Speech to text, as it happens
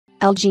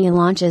LG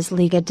launches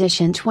League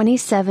Edition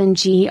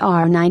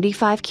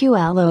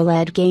 27GR95QL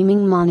OLED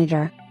gaming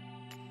monitor.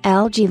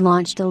 LG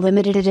launched a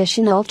limited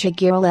edition Ultra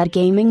Gear OLED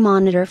gaming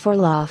monitor for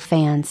LoL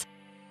fans.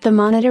 The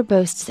monitor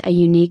boasts a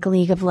unique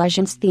League of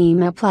Legends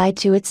theme applied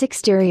to its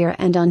exterior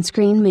and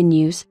on-screen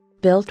menus,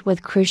 built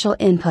with crucial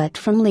input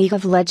from League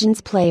of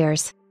Legends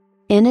players.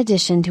 In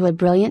addition to a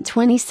brilliant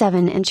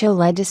 27-inch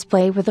OLED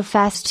display with a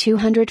fast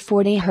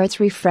 240Hz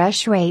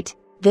refresh rate,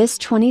 this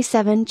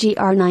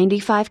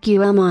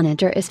 27GR95QL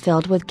monitor is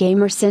filled with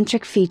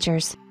gamer-centric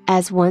features,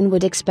 as one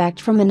would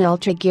expect from an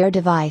Ultra Gear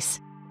device.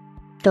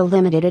 The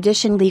limited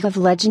edition League of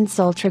Legends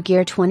Ultra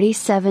Gear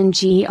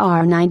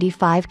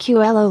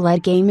 27GR95QL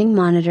OLED gaming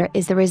monitor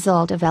is the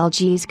result of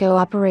LG's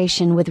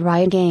cooperation with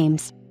Riot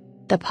Games.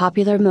 The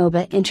popular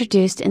MOBA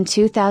introduced in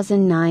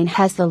 2009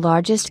 has the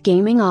largest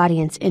gaming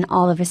audience in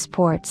all of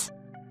esports.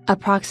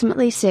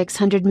 Approximately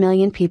 600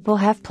 million people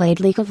have played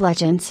League of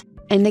Legends,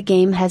 and the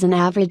game has an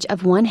average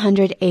of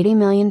 180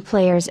 million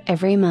players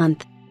every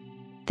month.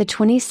 The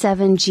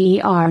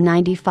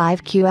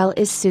 27GR95QL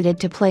is suited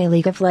to play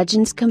League of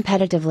Legends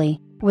competitively,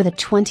 with a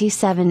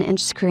 27-inch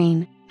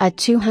screen, a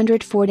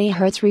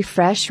 240Hz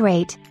refresh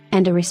rate,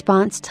 and a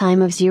response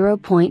time of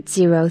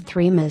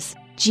 0.03 ms,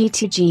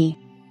 G2G.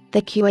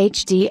 The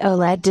QHD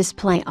OLED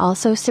display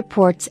also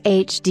supports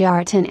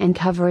HDR10 and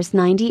covers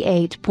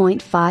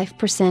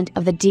 98.5%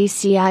 of the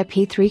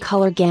DCI-P3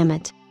 color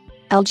gamut.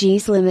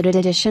 LG's limited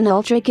edition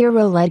Ultra Gear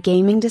OLED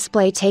gaming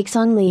display takes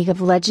on League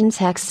of Legends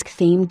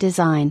Hex-themed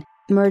design,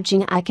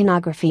 merging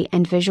iconography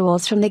and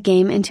visuals from the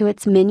game into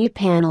its menu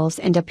panels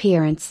and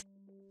appearance.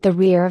 The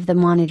rear of the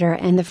monitor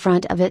and the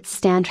front of its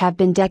stand have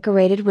been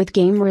decorated with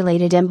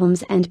game-related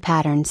emblems and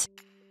patterns.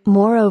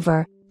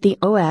 Moreover, the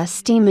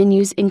OSD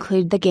menus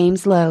include the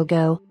game's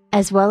logo,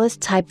 as well as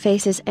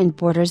typefaces and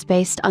borders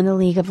based on the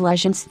League of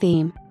Legends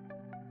theme.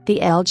 The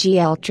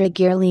LG Ultra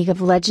Gear League of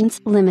Legends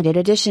limited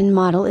edition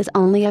model is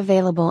only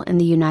available in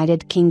the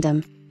United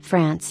Kingdom,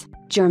 France,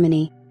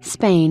 Germany,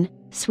 Spain,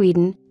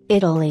 Sweden,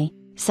 Italy,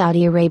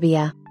 Saudi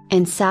Arabia,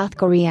 and South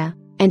Korea,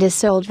 and is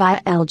sold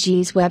via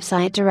LG's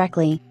website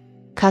directly.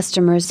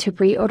 Customers who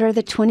pre-order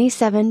the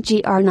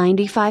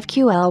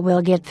 27GR95QL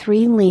will get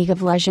 3 League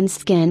of Legends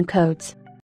skin codes.